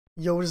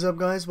Yo, what is up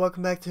guys?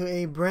 Welcome back to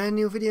a brand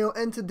new video,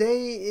 and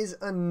today is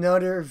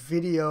another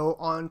video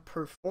on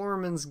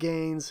performance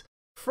gains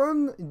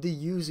from the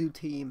Yuzu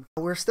team.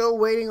 We're still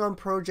waiting on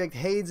Project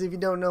Hades. If you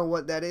don't know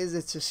what that is,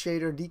 it's a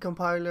shader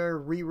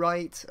decompiler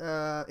rewrite.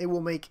 It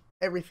will make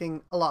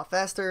everything a lot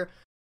faster,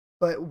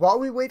 but while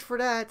we wait for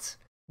that,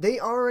 they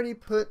already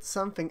put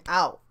something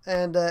out,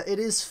 and it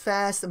is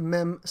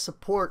FastMem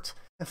support.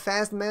 And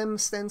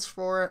FastMem stands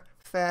for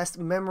Fast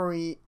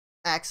Memory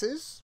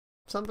Access,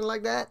 something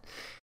like that.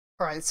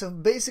 Alright, so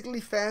basically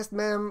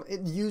FastMem,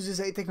 it uses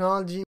a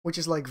technology which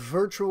is like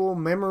virtual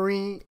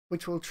memory,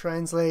 which will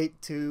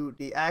translate to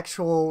the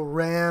actual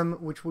RAM,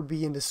 which would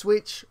be in the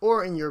Switch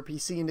or in your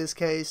PC in this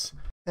case.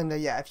 And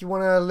yeah, if you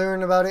want to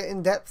learn about it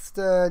in depth,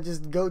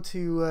 just go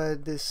to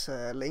this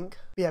link.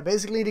 Yeah,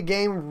 basically the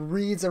game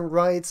reads and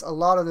writes a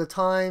lot of the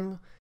time,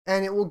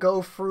 and it will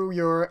go through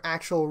your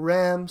actual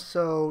RAM,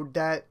 so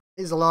that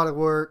is a lot of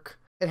work.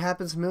 It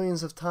happens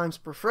millions of times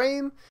per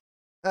frame.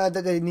 That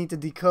they need to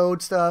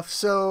decode stuff.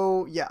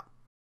 So yeah,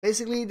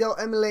 basically they'll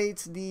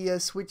emulate the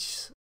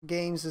Switch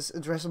games'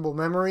 addressable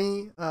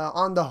memory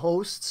on the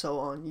host, so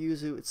on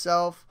Yuzu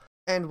itself,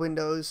 and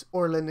Windows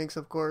or Linux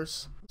of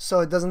course, so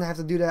it doesn't have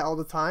to do that all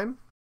the time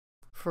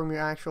from your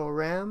actual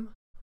RAM.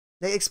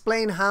 They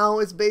explain how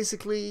it's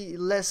basically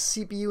less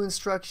CPU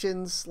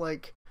instructions,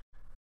 like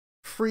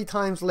 3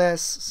 times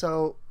less,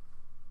 so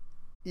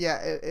yeah,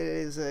 it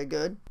is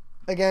good.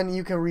 Again,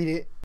 you can read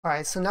it.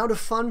 Alright, so now the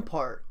fun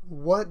part.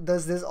 What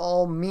does this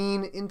all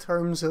mean in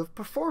terms of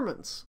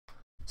performance?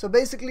 So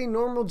basically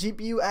normal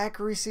GPU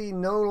accuracy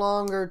no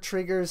longer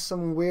triggers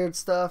some weird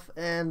stuff,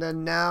 and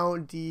now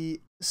the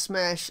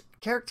Smash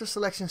character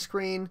selection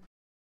screen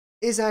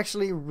is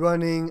actually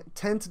running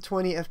 10 to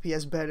 20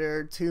 FPS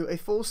better to a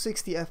full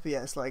 60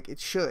 FPS like it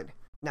should.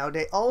 Now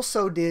they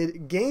also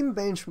did game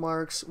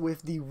benchmarks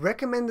with the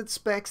recommended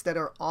specs that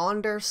are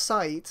on their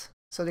site.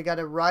 So they got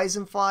a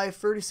Ryzen 5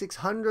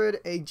 3600,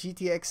 a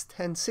GTX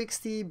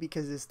 1060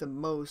 because it's the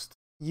most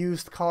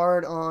used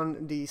card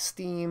on the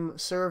Steam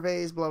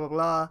surveys, blah blah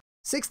blah.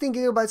 16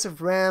 gigabytes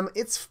of RAM.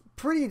 It's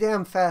pretty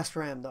damn fast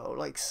RAM though,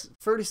 like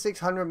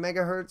 3600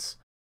 megahertz.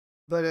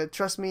 But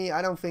trust me,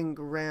 I don't think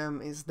RAM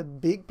is the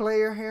big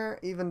player here,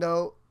 even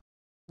though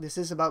this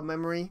is about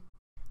memory.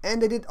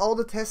 And they did all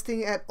the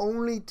testing at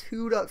only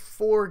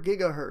 2.4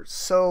 gigahertz.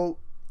 So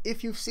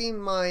if you've seen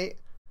my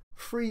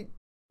free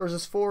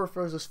versus 4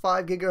 versus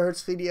 5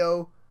 gigahertz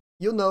video,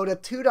 you'll know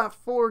that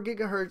 2.4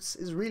 gigahertz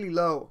is really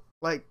low.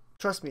 Like,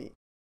 trust me,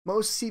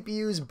 most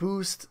CPUs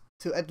boost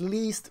to at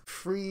least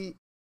 3.2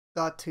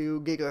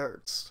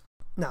 gigahertz.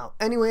 Now,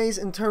 anyways,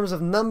 in terms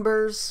of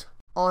numbers,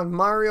 on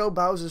Mario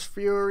Bowser's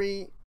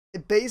Fury,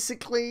 it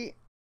basically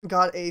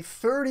got a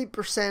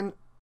 30%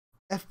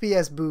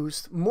 FPS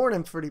boost, more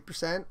than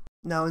 30%.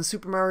 Now in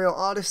Super Mario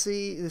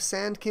Odyssey, the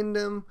Sand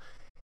Kingdom,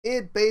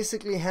 it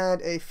basically had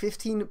a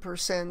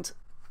 15%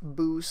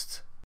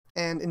 boost,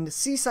 and in the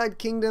Seaside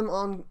Kingdom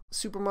on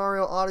Super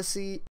Mario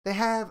Odyssey, they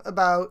have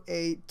about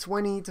a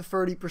 20 to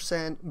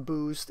 30%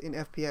 boost in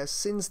FPS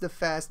since the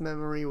fast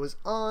memory was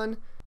on,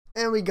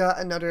 and we got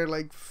another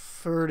like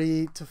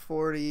 30 to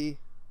 40%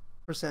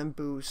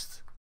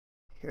 boost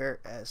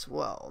here as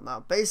well. Now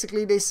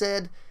basically they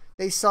said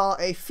they saw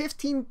a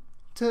 15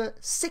 to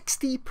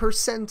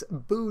 60%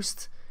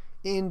 boost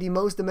in the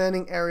most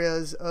demanding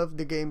areas of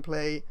the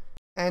gameplay,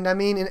 and I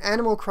mean in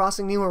Animal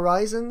Crossing New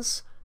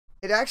Horizons,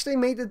 it actually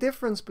made the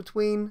difference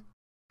between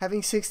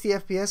having 60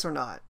 FPS or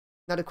not.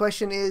 Now the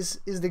question is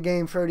the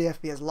game 30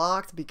 FPS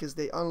locked? Because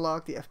they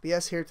unlocked the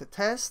FPS here to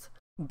test.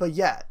 But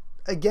yeah,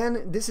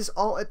 again, this is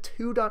all at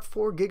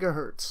 2.4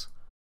 gigahertz.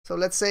 So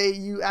let's say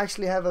you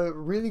actually have a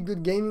really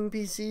good gaming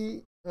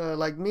PC,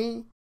 like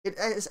me. It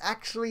is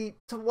actually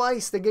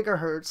twice the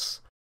gigahertz.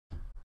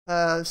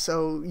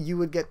 So you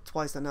would get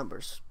twice the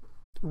numbers.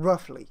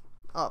 Roughly,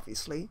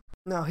 obviously.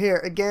 Now here,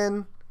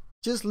 again,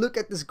 just look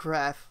at this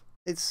graph.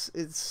 It's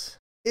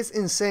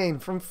insane.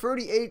 From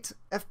 38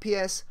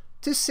 FPS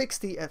to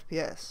 60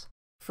 FPS.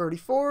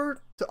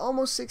 34 to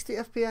almost 60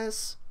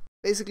 FPS.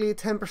 Basically a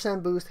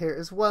 10% boost here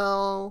as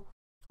well.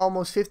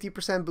 Almost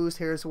 50% boost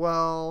here as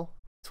well.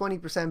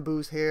 20%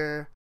 boost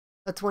here.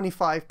 A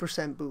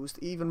 25% boost,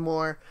 even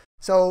more.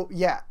 So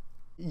yeah,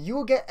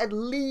 you'll get at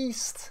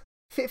least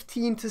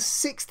 15 to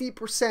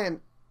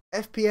 60%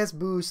 FPS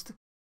boost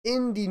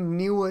in the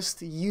newest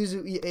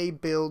Yuzu EA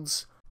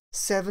builds,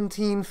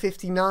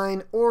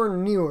 1759 or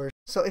newer.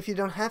 So if you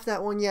don't have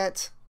that one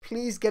yet,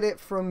 please get it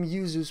from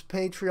Yuzu's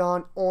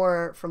Patreon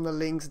or from the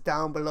links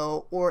down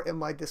below or in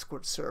my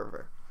Discord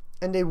server.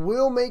 And they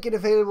will make it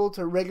available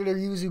to regular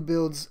Yuzu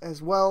builds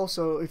as well,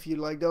 so if you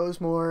like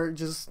those more,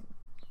 just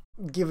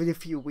give it a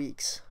few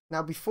weeks.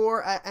 Now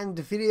before I end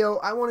the video,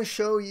 I want to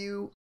show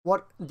you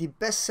what the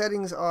best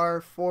settings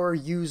are for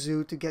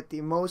Yuzu to get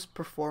the most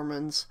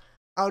performance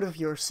out of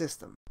your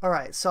system.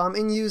 Alright, so I'm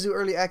in Yuzu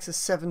Early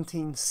Access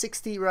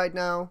 1760 right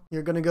now.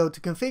 You're gonna go to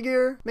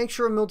Configure, make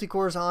sure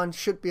multi-core is on,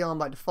 should be on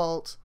by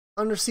default.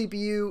 Under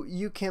CPU,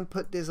 you can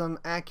put this on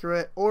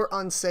accurate or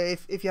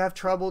unsafe. If you have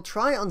trouble,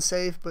 try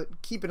unsafe,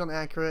 but keep it on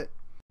accurate.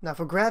 Now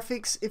for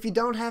graphics, if you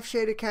don't have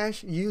shader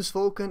cache, use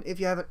Vulkan. If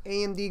you have an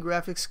AMD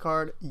graphics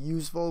card,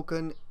 use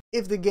Vulkan.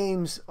 If the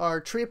games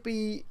are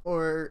trippy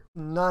or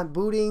not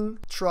booting,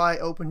 try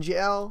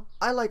OpenGL.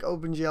 I like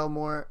OpenGL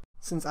more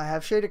since I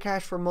have shader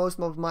cache for most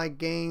of my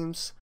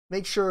games.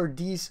 Make sure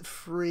these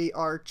three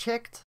are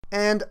checked.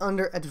 And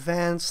under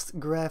advanced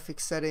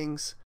graphics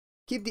settings,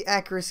 keep the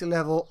accuracy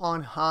level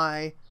on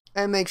high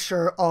and make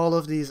sure all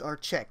of these are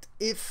checked.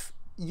 If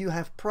you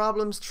have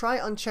problems, try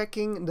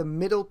unchecking the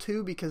middle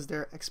two because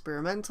they're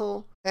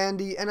experimental. And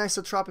the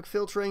anisotropic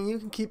filtering, you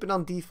can keep it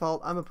on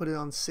default. I'm gonna put it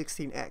on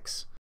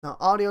 16x. Now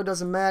audio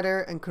doesn't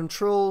matter, and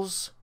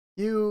controls,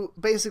 you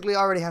basically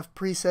already have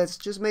presets.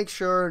 Just make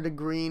sure the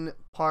green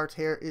part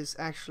here is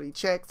actually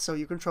checked so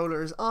your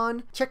controller is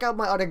on. Check out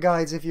my other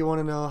guides if you want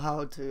to know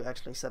how to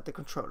actually set the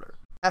controller.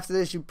 After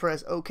this you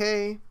press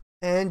OK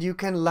and you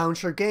can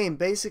launch your game.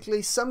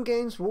 Basically some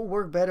games will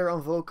work better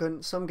on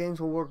Vulkan, some games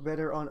will work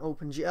better on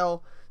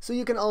OpenGL, so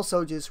you can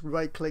also just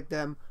right click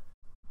them,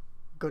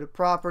 go to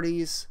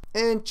properties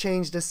and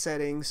change the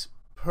settings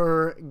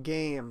per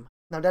game.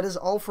 Now that is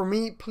all for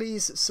me.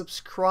 Please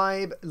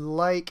subscribe,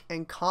 like,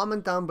 and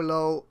comment down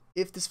below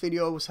if this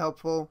video was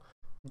helpful.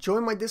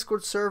 Join my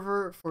Discord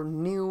server for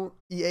new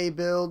EA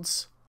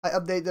builds. I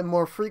update them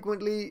more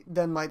frequently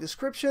than my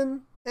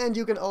description. And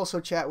you can also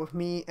chat with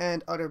me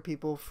and other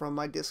people from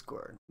my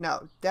Discord.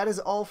 Now, that is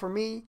all for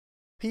me.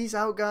 Peace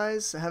out,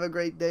 guys. Have a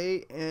great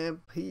day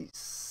and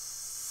peace.